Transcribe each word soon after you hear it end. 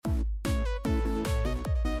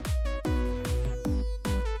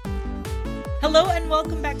Hello and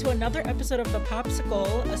welcome back to another episode of The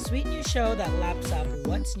Popsicle, a sweet new show that laps up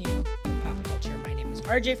what's new in pop culture. My name is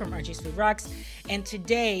RJ from RJ's Food Rocks, and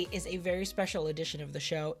today is a very special edition of the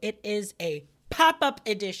show. It is a pop-up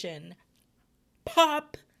edition.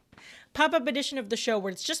 Pop-up edition of the show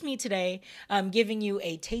where it's just me today giving you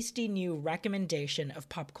a tasty new recommendation of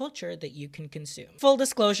pop culture that you can consume. Full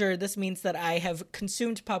disclosure, this means that I have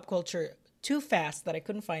consumed pop culture too fast that I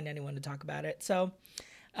couldn't find anyone to talk about it. So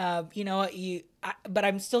but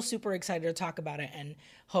I'm still super excited to talk about it and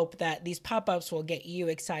hope that these pop-ups will get you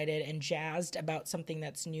excited and jazzed about something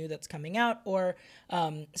that's new that's coming out, or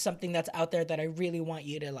something that's out there that I really want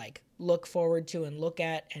you to like look forward to and look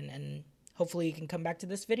at, and hopefully you can come back to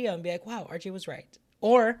this video and be like, wow, RJ was right,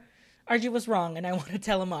 or RJ was wrong and I want to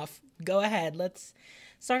tell him off. Go ahead, let's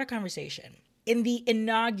start a conversation. In the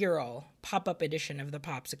inaugural pop-up edition of The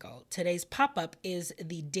Popsicle, today's pop-up is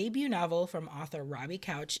the debut novel from author Robbie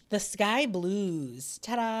Couch, The Sky Blues.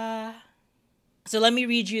 Ta-da! So let me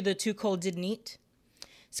read you the Too Cold Didn't Eat.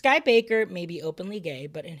 Sky Baker may be openly gay,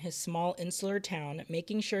 but in his small insular town,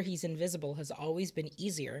 making sure he's invisible has always been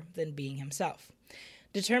easier than being himself.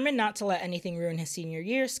 Determined not to let anything ruin his senior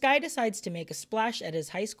year, Sky decides to make a splash at his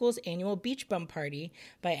high school's annual beach bum party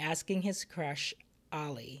by asking his crush,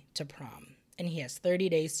 Ollie, to prom. And he has 30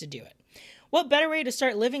 days to do it. What better way to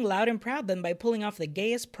start living loud and proud than by pulling off the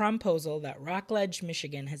gayest promposal that Rockledge,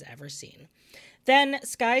 Michigan has ever seen? Then,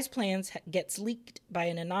 Sky's plans gets leaked by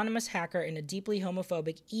an anonymous hacker in a deeply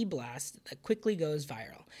homophobic e-blast that quickly goes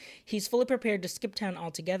viral. He's fully prepared to skip town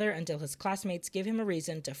altogether until his classmates give him a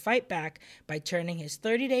reason to fight back by turning his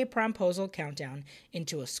 30-day promposal countdown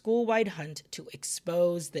into a school-wide hunt to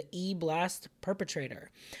expose the e-blast perpetrator.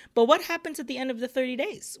 But what happens at the end of the 30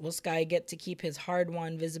 days? Will Sky get to keep his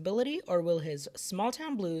hard-won visibility, or will his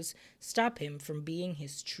small-town blues stop him from being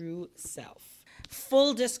his true self?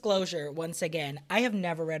 Full disclosure, once again, I have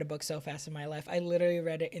never read a book so fast in my life. I literally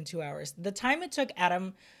read it in 2 hours. The time it took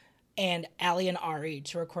Adam and Allie and Ari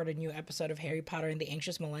to record a new episode of Harry Potter and the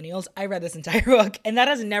Anxious Millennials, I read this entire book, and that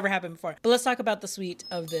has never happened before. But let's talk about the sweet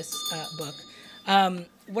of this book.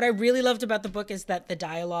 What I really loved about the book is that the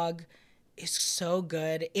dialogue is so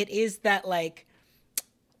good. It's that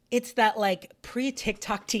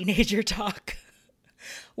pre-TikTok teenager talk.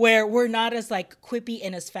 Where we're not as like quippy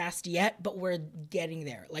and as fast yet, but we're getting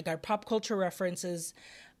there. Like our pop culture references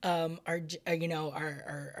are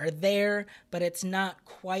there, but it's not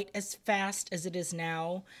quite as fast as it is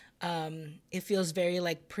now. It feels very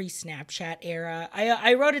like pre-Snapchat era.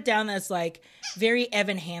 I wrote it down as like very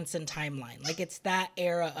Evan Hansen timeline. Like it's that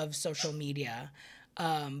era of social media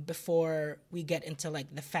before we get into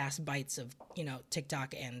like the fast bites of,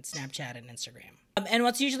 TikTok and Snapchat and Instagram. And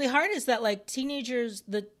what's usually hard is that like teenager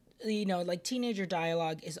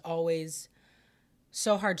dialogue is always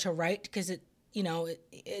so hard to write because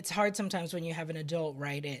it's hard sometimes when you have an adult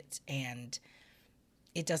write it and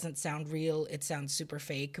it doesn't sound real. It sounds super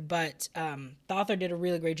fake. But the author did a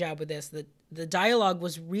really great job with this. The dialogue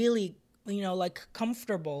was really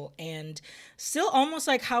comfortable and still almost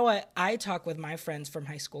like how I talk with my friends from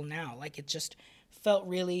high school now. Like it just felt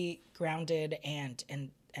really grounded and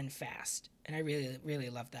fast. And I really, really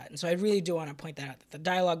love that. And so I really do want to point that out. That the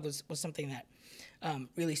dialogue was something that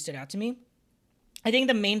really stood out to me. I think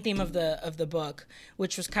the main theme of the book,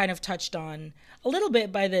 which was kind of touched on a little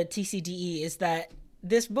bit by the TCDE, is that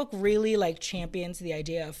this book really like champions the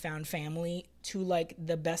idea of found family to like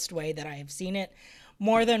the best way that I have seen it.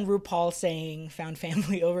 More than RuPaul saying found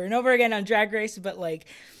family over and over again on Drag Race, but like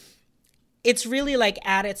it's really like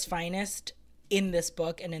at its finest in this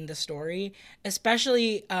book and in the story,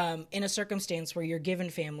 especially in a circumstance where your given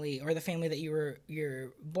family or the family that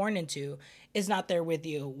you're born into is not there with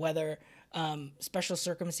you, whether special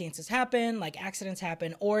circumstances happen, like accidents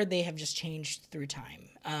happen, or they have just changed through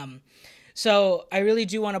time. So I really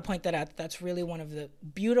do want to point that out. That's really one of the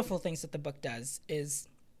beautiful things that the book does is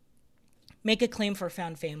make a claim for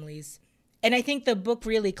found families. And I think the book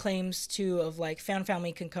really claims too of like found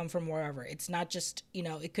family can come from wherever. It's not just,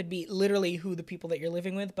 it could be literally who the people that you're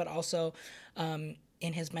living with, but also in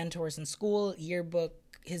his mentors in school,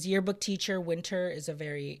 his yearbook teacher, Winter, is a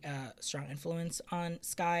very strong influence on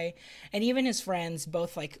Sky, and even his friends,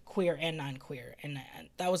 both like queer and non-queer. And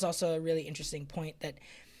that was also a really interesting point that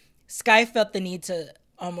Sky felt the need to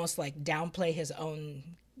almost like downplay his own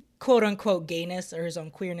quote unquote gayness or his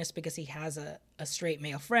own queerness because he has a straight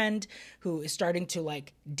male friend who is starting to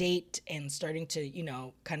like date and starting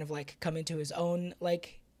to, kind of like come into his own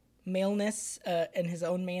like maleness and his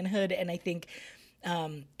own manhood. And I think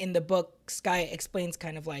in the book, Sky explains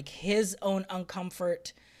kind of like his own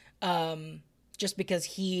uncomfort just because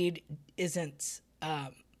he isn't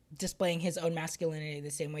displaying his own masculinity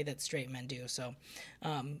the same way that straight men do. So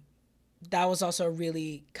that was also a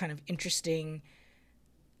really kind of interesting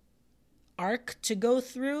arc to go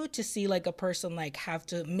through, to see like a person like have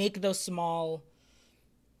to make those small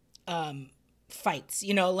fights,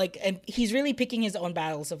 you know, like, and he's really picking his own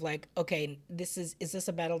battles of like, okay, is this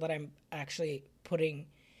a battle that I'm actually putting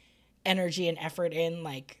energy and effort in,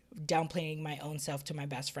 like downplaying my own self to my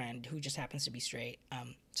best friend who just happens to be straight.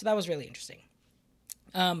 So that was really interesting.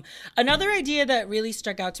 Another idea that really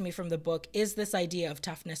struck out to me from the book is this idea of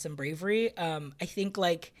toughness and bravery. I think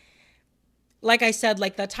like I said,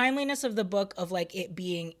 like the timeliness of the book of like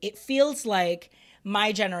it feels like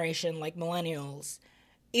my generation, like millennials,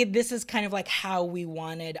 this is kind of like how we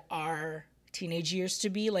wanted our teenage years to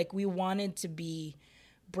be. Like we wanted to be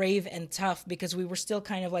brave and tough because we were still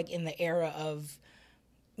kind of like in the era of,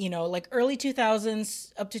 you know, like early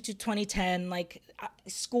 2000s up to 2010, like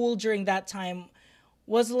school during that time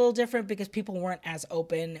was a little different because people weren't as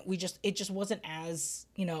open. It just wasn't as,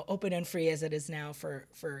 you know, open and free as it is now for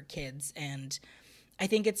kids. And I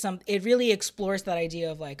think it really explores that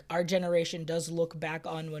idea of like our generation does look back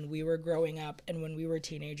on when we were growing up and when we were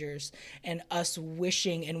teenagers, and us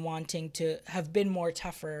wishing and wanting to have been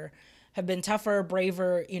tougher,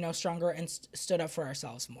 braver, you know, stronger, and stood up for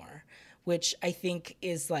ourselves more, which I think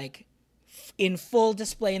is like in full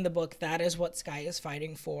display in the book. That is what Sky is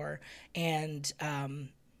fighting for. And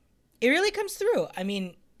it really comes through. I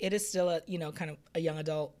mean, it is still a, you know, kind of a young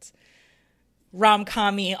adult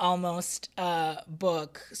rom-com-y almost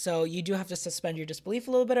book, so you do have to suspend your disbelief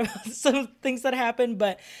a little bit about some things that happen,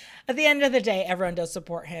 but at the end of the day, everyone does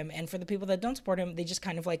support him, and for the people that don't support him, they just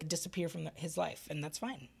kind of like disappear from his life, and that's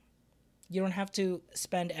fine. You don't have to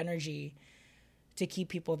spend energy to keep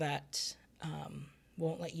people that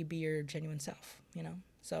won't let you be your genuine self, you know?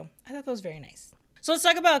 So I thought that was very nice. So let's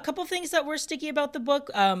talk about a couple things that were sticky about the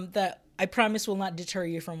book that I promise will not deter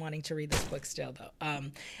you from wanting to read this book still,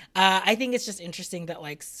 though. I think it's just interesting that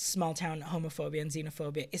like small town homophobia and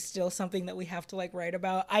xenophobia is still something that we have to like write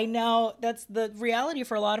about. I know that's the reality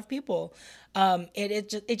for a lot of people.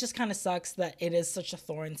 It just kind of sucks that it is such a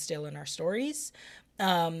thorn still in our stories.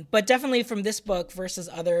 But definitely from this book versus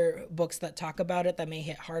other books that talk about it that may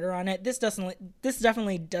hit harder on it, this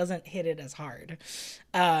definitely doesn't hit it as hard.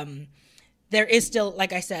 There is still,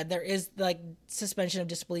 like I said, there is like suspension of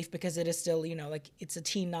disbelief because it is still, you know, like it's a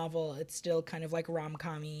teen novel. It's still kind of like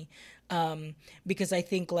rom-com-y. Because I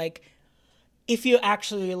think like if you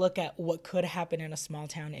actually look at what could happen in a small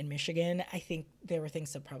town in Michigan, I think there were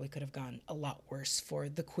things that probably could have gone a lot worse for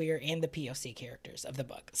the queer and the POC characters of the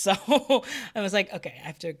book. So I was like, okay, I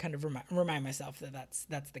have to kind of remind myself that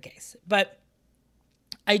that's the case. But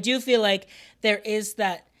I do feel like there is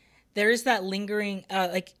that lingering,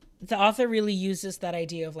 like the author really uses that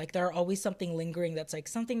idea of like, there are always something lingering that's like,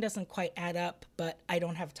 something doesn't quite add up, but I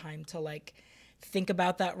don't have time to like think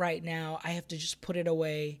about that right now. I have to just put it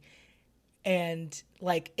away. And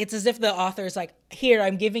like, it's as if the author is like, here,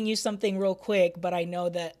 I'm giving you something real quick, but I know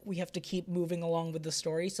that we have to keep moving along with the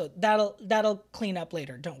story. So that'll clean up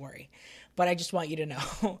later. Don't worry. But I just want you to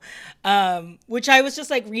know, which I was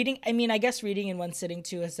just like reading. I mean, I guess reading in one sitting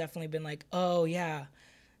too has definitely been like, oh yeah,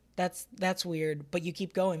 that's weird, but you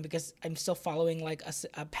keep going because I'm still following like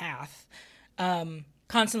a path.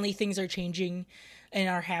 Constantly things are changing and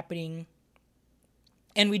are happening,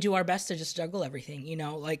 and we do our best to just juggle everything, you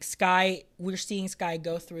know, like Sky, we're seeing Sky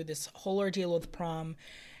go through this whole ordeal with prom,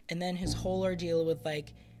 and then his whole ordeal with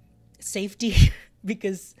like safety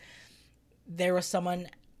because there was someone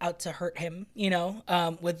out to hurt him, you know,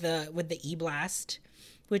 with the e-blast,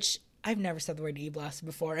 which I've never said the word e-blast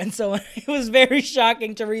before, and so it was very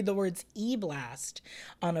shocking to read the words e-blast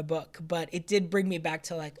on a book, but it did bring me back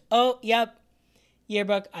to like, oh, yep,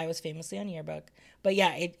 Yearbook. I was famously on Yearbook. But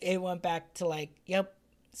yeah, it went back to like, yep,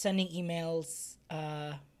 sending emails,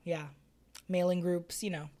 yeah, mailing groups, you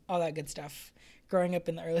know, all that good stuff, growing up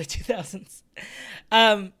in the early 2000s.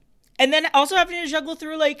 And then also having to juggle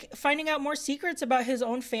through like finding out more secrets about his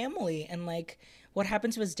own family and like what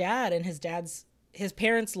happened to his dad and his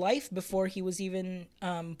parents' life before he was even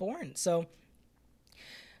born. So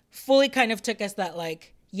fully kind of took us that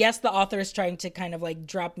like, yes, the author is trying to kind of like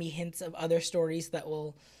drop me hints of other stories that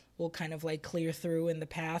will kind of like clear through in the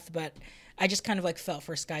path, but I just kind of like felt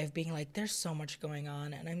for Sky of being like, there's so much going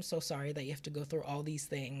on and I'm so sorry that you have to go through all these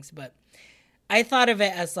things. But I thought of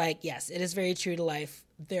it as like, yes, it is very true to life.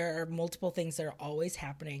 There are multiple things that are always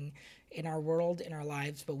happening in our world, in our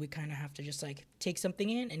lives, but we kind of have to just like take something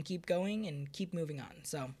in and keep going and keep moving on.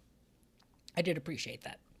 So I did appreciate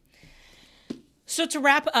that. So to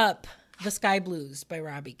wrap up, The Sky Blues by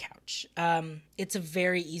Robbie Couch. It's a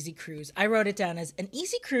very easy cruise. I wrote it down as an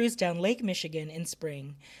easy cruise down Lake Michigan in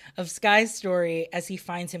spring of Sky's story as he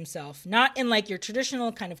finds himself, not in like your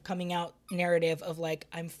traditional kind of coming out narrative of like,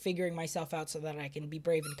 I'm figuring myself out so that I can be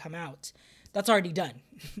brave and come out. That's already done.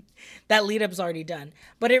 That lead up's already done.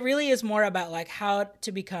 But it really is more about like how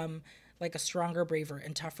to become like a stronger, braver,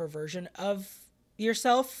 and tougher version of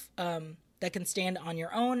yourself that can stand on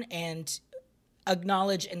your own and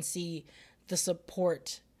acknowledge and see the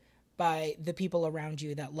support by the people around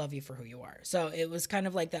you that love you for who you are. So it was kind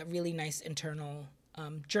of like that really nice internal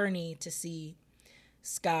journey to see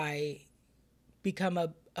Sky become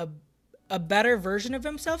a better version of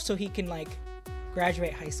himself so he can like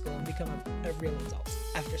graduate high school and become a real adult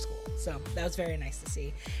after school. So that was very nice to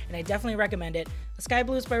see. And I definitely recommend it. The Sky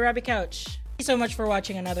Blues by Robbie Couch. Thank you so much for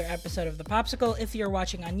watching another episode of The Popsicle. If you're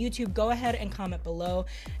watching on YouTube, go ahead and comment below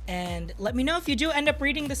and let me know if you do end up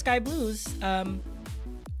reading The Sky Blues.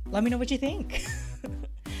 Let me know what you think.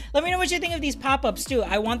 Let me know what you think of these pop-ups too.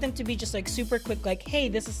 I want them to be just like super quick, like, hey,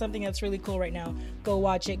 this is something that's really cool right now. Go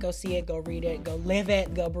watch it, go see it, go read it, go live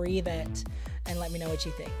it, go breathe it, and let me know what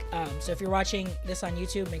you think. So if you're watching this on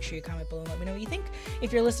YouTube, make sure you comment below and let me know what you think.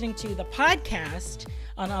 If you're listening to the podcast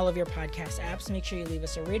on all of your podcast apps, make sure you leave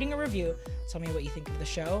us a rating or review. Tell me what you think of the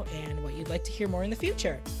show and what you'd like to hear more in the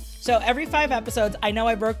future. So every 5 episodes, I know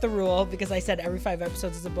I broke the rule because I said every 5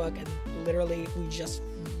 episodes is a book, and literally we just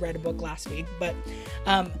read a book last week, but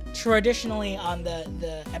traditionally on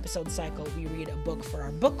the episode cycle, we read a book for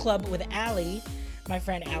our book club with Allie, my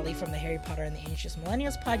friend Allie from the Harry Potter and the Anxious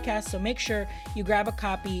Millennials podcast. So make sure you grab a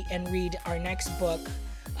copy and read our next book,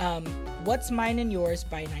 What's Mine and Yours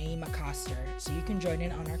by Naima Coster, so you can join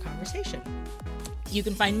in on our conversation. You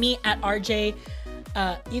can find me at RJ.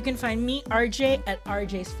 You can find me, RJ, at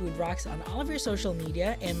RJ's Food Rocks on all of your social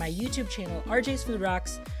media, and my YouTube channel, RJ's Food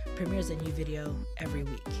Rocks, premieres a new video every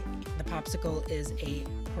week. The Popsicle is a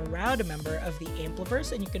proud member of the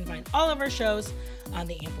Ampliverse, and you can find all of our shows on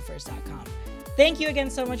theampliverse.com. Thank you again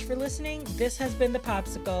so much for listening. This has been The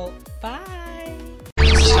Popsicle. Bye!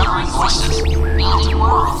 Discovering voices, building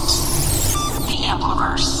worlds. The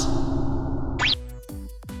Ampliverse.